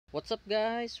What's up,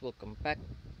 guys? Welcome back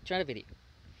to another video.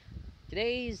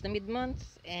 Today is the mid-month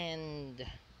and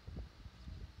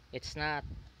it's not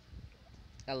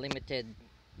a limited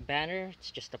banner, it's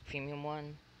just a premium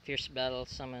one. Fierce Battle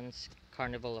summons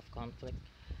Carnival of Conflict.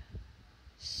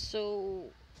 So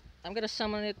I'm gonna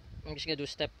summon it. I'm just gonna do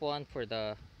step 1 for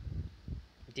the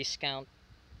discount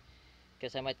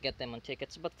because I might get them on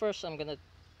tickets. But first I'm gonna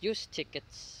use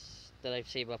tickets that I've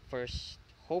saved up first.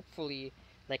 Hopefully,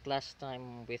 like last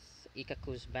time with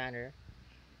Ikaku's banner,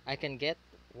 I can get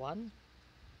one,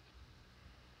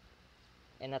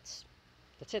 and that's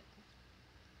it.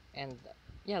 And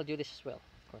yeah, I'll do this as well,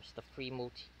 of course, the free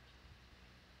multi.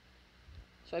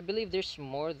 So I believe there's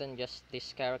more than just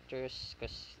these characters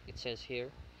because it says here,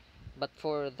 but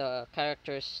for the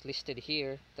characters listed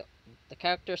here, the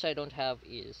characters I don't have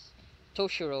is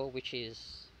Toshiro, which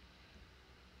is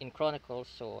in Chronicles,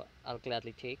 so I'll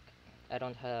gladly take. I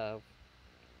don't have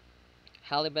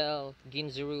Halibel,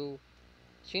 Ginzuru,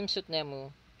 Swimsuit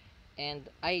Nemu, and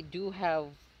I do have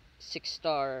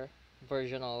 6-star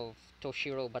version of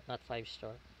Toshiro but not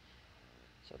 5-star.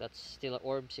 So that's still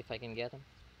orbs if I can get them.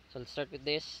 So let's start with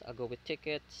this. I'll go with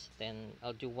tickets, then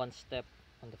I'll do one step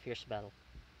on the fierce battle.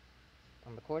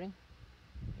 I'm recording?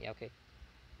 Yeah, okay.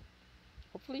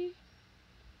 Hopefully,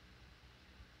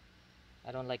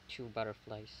 I don't like two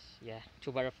butterflies. Yeah,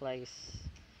 two butterflies.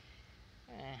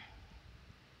 Eh,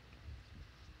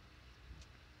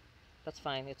 that's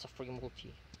fine. It's a free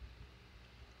multi.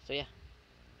 So yeah,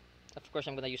 of course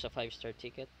I'm gonna use a 5-star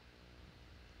ticket.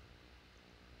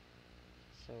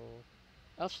 So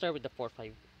I'll start with the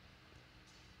 4-5.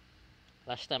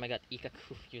 Last time I got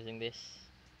Ikaku using this.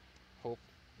 Hope,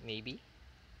 maybe.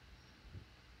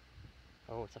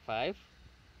 Oh, it's a 5.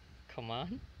 Come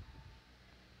on.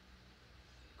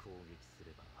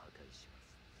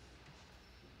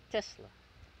 Tesla.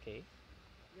 Okay.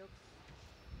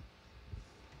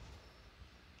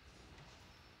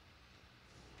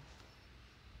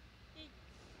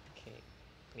 Okay.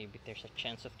 Maybe there's a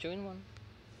chance of 2 in 1.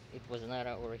 It was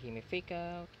Nara or Hime fake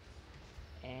out.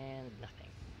 And nothing.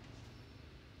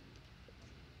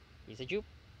 He's a dupe.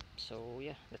 So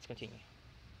yeah, let's continue.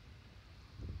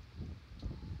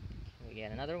 We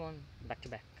get another one. Back to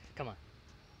back. Come on.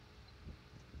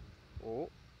 Oh.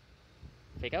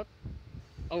 Fake out.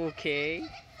 Okay.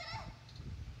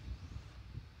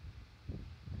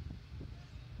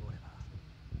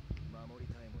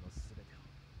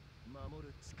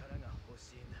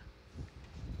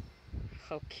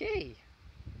 Okay.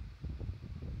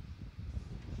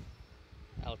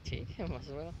 I'll take him as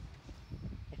well.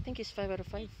 I think he's 5 out of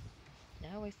 5.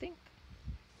 Now I think.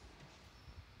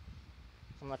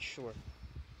 I'm not sure.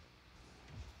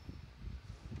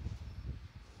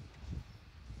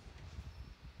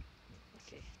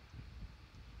 Okay.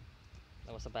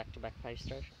 That was a back-to-back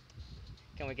 5-star.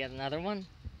 Can we get another one?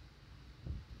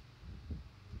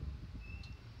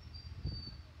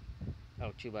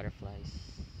 Oh, 2 butterflies.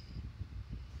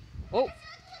 Oh!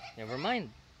 Never mind.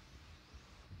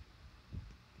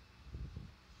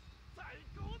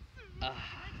 Ah.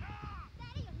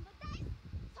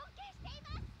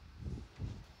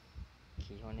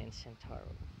 Kion and Centauro.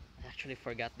 I actually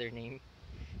forgot their name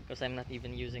because I'm not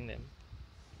even using them.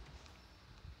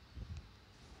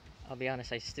 I'll be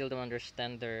honest, I still don't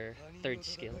understand their third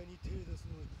skill.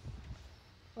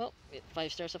 Well,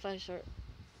 5 stars a 5-star.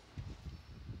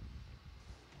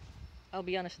 I'll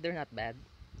be honest, they're not bad.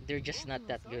 They're just not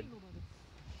that good.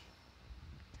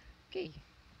 Okay,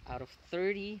 out of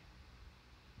 30,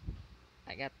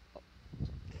 I got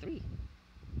 3.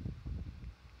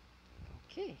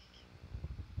 Okay.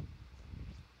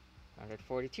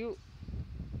 142.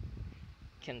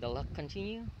 Can the luck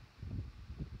continue?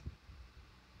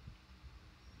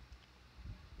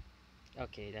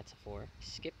 Okay, that's a 4.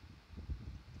 Skip.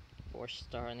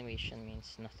 4-star animation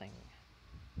means nothing.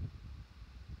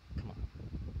 Come on.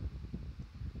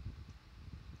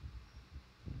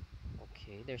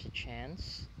 Okay, there's a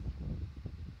chance.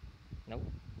 Nope.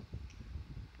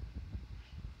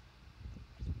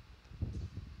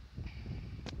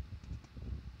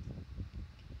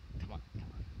 Come on,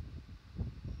 come on.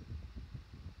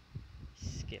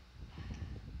 Skip.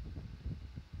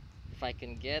 If I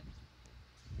can get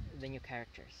the new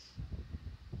characters.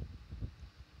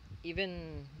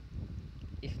 Even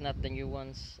if not the new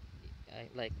ones,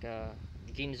 like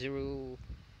Ginzuru,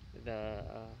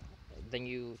 the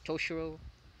new Toshiro,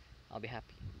 I'll be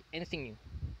happy. Anything new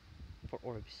for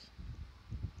orbs.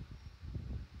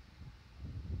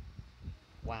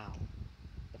 Wow,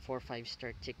 the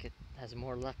 4-5-star ticket has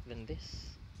more luck than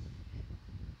this.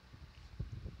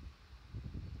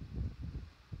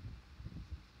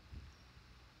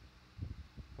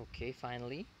 Okay,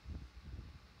 finally.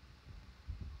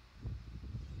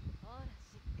 ほらし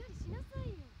っかりしなさい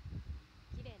よ。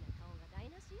綺麗な顔が台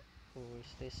無しよ。 Who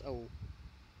is this? Oh,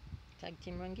 Tag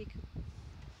Team Rangiku.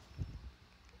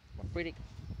 A pretty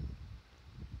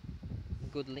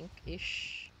good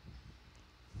link-ish.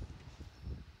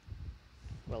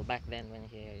 Well, back then when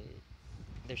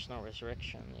there's no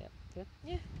resurrection yet. But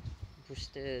yeah,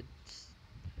 boosted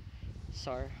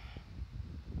Sar.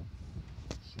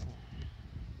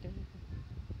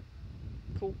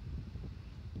 Cool.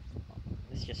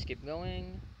 Let's just keep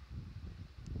going.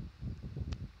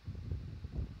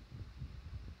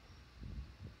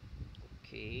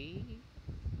 Okay.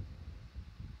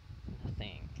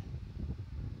 Nothing.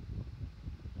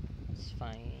 It's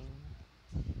fine.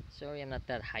 Sorry, I'm not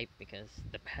that hyped because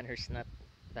the banner's not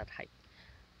that hyped.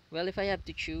 Well, if I have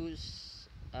to choose,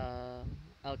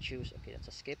 I'll choose. Okay, that's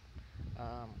a skip.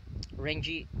 Um,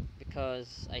 Renji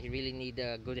because I really need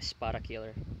a good Espada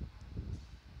killer.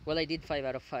 Well, I did 5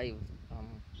 out of 5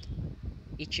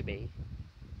 Ichibei,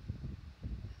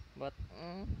 but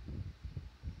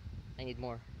I need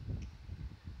more.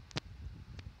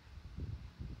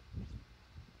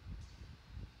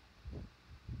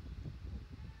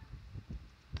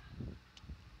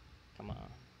 Come on.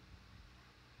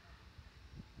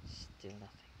 Still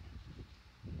nothing.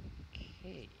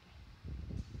 Okay.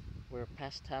 We're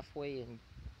past halfway and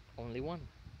only one.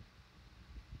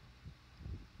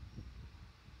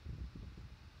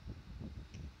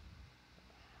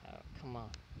 Come on.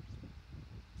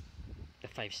 The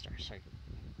 5 star, sorry.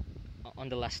 On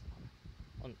the last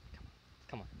one.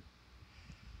 Come on.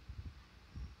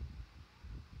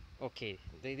 Okay,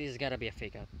 this has gotta be a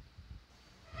fake out.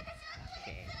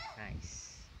 Okay,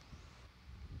 nice.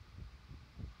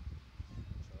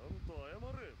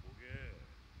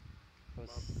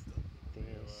 What's this?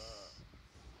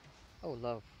 Oh,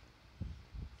 love.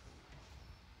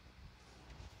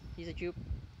 He's a dupe.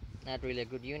 Not really a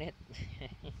good unit.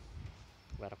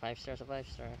 But a 5 star's a 5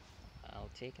 star. I'll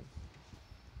take him.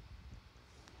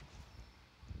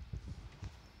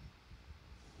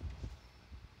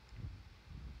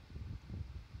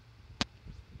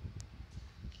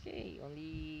 Okay,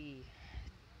 only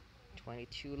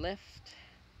 22 left.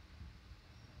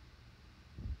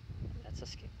 That's a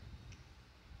skip.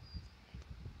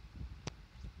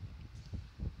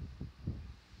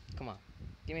 Come on.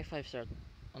 Give me a 5 star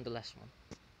on the last one.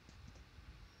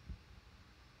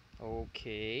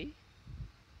 Okay.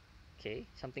 Okay,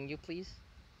 something new, please.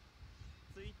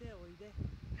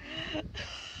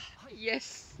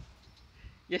 Yes.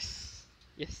 Yes.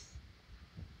 Yes.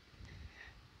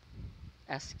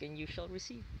 Ask and you shall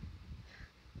receive.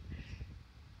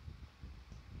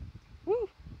 Woo!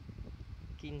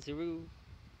 Kinzuru.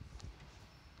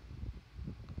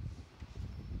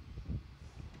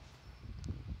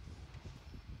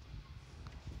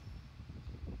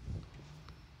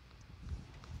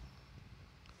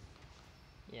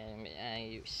 Yeah,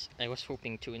 I was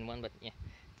hoping 2 in 1, but yeah.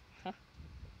 Huh.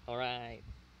 Alright.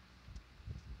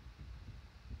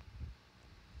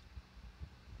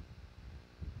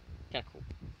 Kinda cool.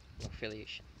 No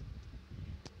affiliation.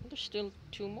 There's still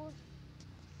 2 more.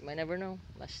 You might never know.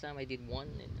 Last time I did 1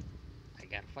 and I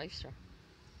got a 5 star.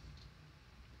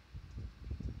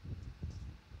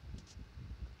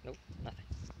 Nope, nothing.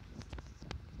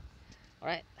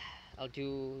 Alright, I'll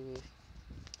do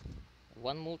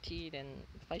 1 multi, then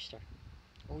 5 star.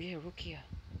 Oh yeah, Rukia.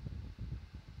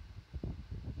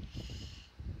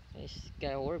 This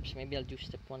guy orbs, maybe I'll do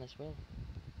step 1 as well.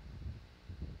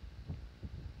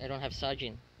 I don't have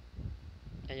Sajin.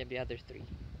 I have the other 3.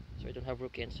 So I don't have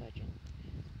Rukia and Sajin.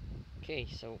 Okay,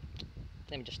 so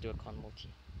let me just do a con multi.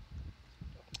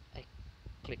 I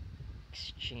click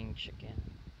exchange again.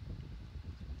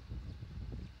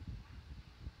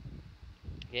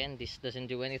 Again, this doesn't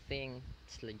do anything.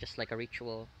 It's like, just like a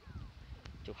ritual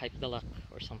to hype the luck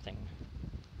or something.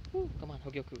 Woo, come on,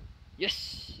 Hogyoku.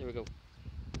 Yes! There we go.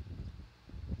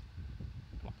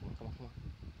 Come on.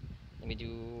 Let me do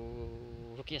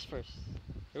Rukias first.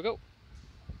 Here we go.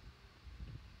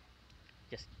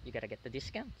 Just, you gotta get the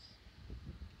discounts.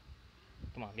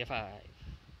 Come on, be a 5.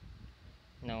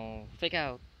 No, fake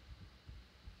out.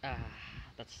 Ah,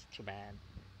 that's too bad.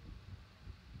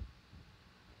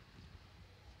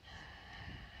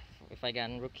 If I got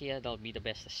Rukia, that'll be the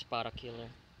best Spada killer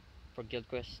for Guild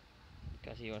Quest.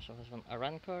 Because he also has a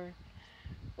run car.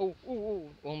 Oh,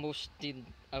 almost did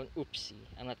an oopsie.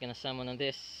 I'm not gonna summon on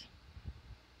this.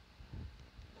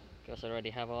 Because I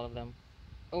already have all of them.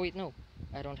 Oh wait, no.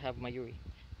 I don't have Mayuri.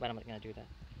 But I'm not gonna do that.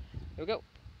 Here we go.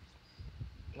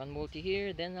 1 multi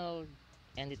here, then I'll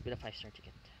end it with a 5 star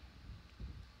ticket.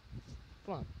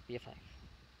 Come on, be a 5.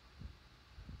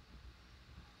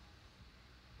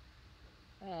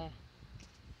 Uh,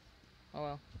 oh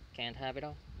well, can't have it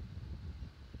all.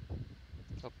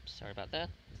 Oops, sorry about that.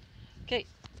 Okay,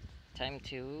 time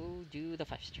to do the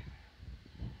 5-star.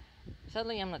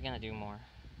 Sadly, I'm not gonna do more.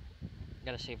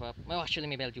 Gotta save up. Well, actually,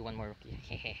 maybe I'll do one more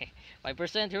rookie.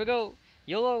 5%, here we go!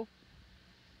 YOLO!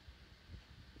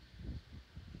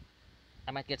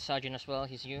 I might get Sajin as well,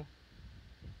 he's you.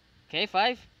 Okay,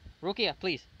 5. Rukia,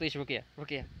 please. Please, Rukia.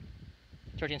 Rukia.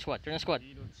 13 squad, 13 squad.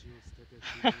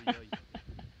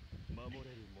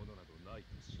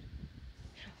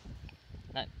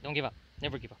 Nah, don't give up.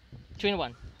 Never give up. 2 in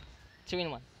 1. 2 in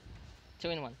 1. 2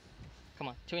 in 1. Come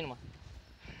on, 2 in 1.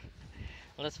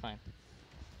 Well, that's fine.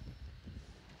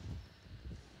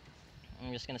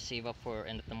 I'm just gonna save up for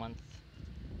end of the month.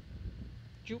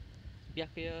 Joop.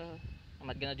 Byakya. I'm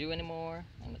not gonna do anymore.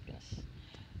 I'm not gonna.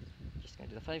 Just gonna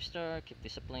do the 5-star. Keep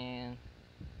discipline.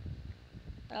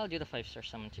 I'll do the 5-star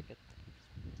summon ticket.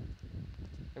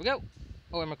 Here we go.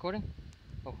 Oh, I'm recording.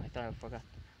 Oh, I thought I forgot.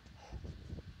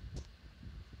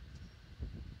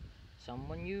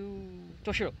 Someone new.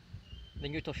 Toshiro. The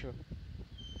new Toshiro.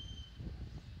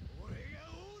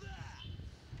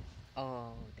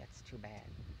 Oh, that's too bad.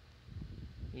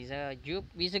 He's a dupe.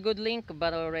 He's a good link,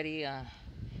 but already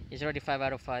he's already 5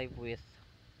 out of 5 with.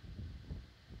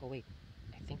 Oh wait,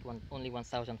 I think only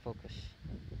 1,000 focus.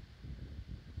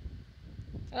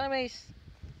 Anyways,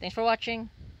 thanks for watching.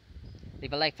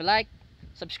 Leave a like if you like.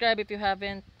 Subscribe if you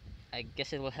haven't. I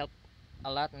guess it will help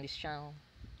a lot on this channel.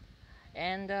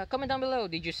 And comment down below.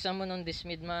 Did you summon on this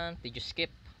mid-month? Did you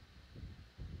skip?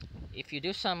 If you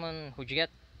do summon, who'd you get?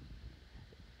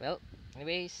 Well,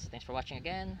 anyways, thanks for watching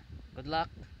again. Good luck.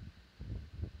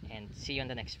 And see you in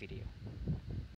the next video.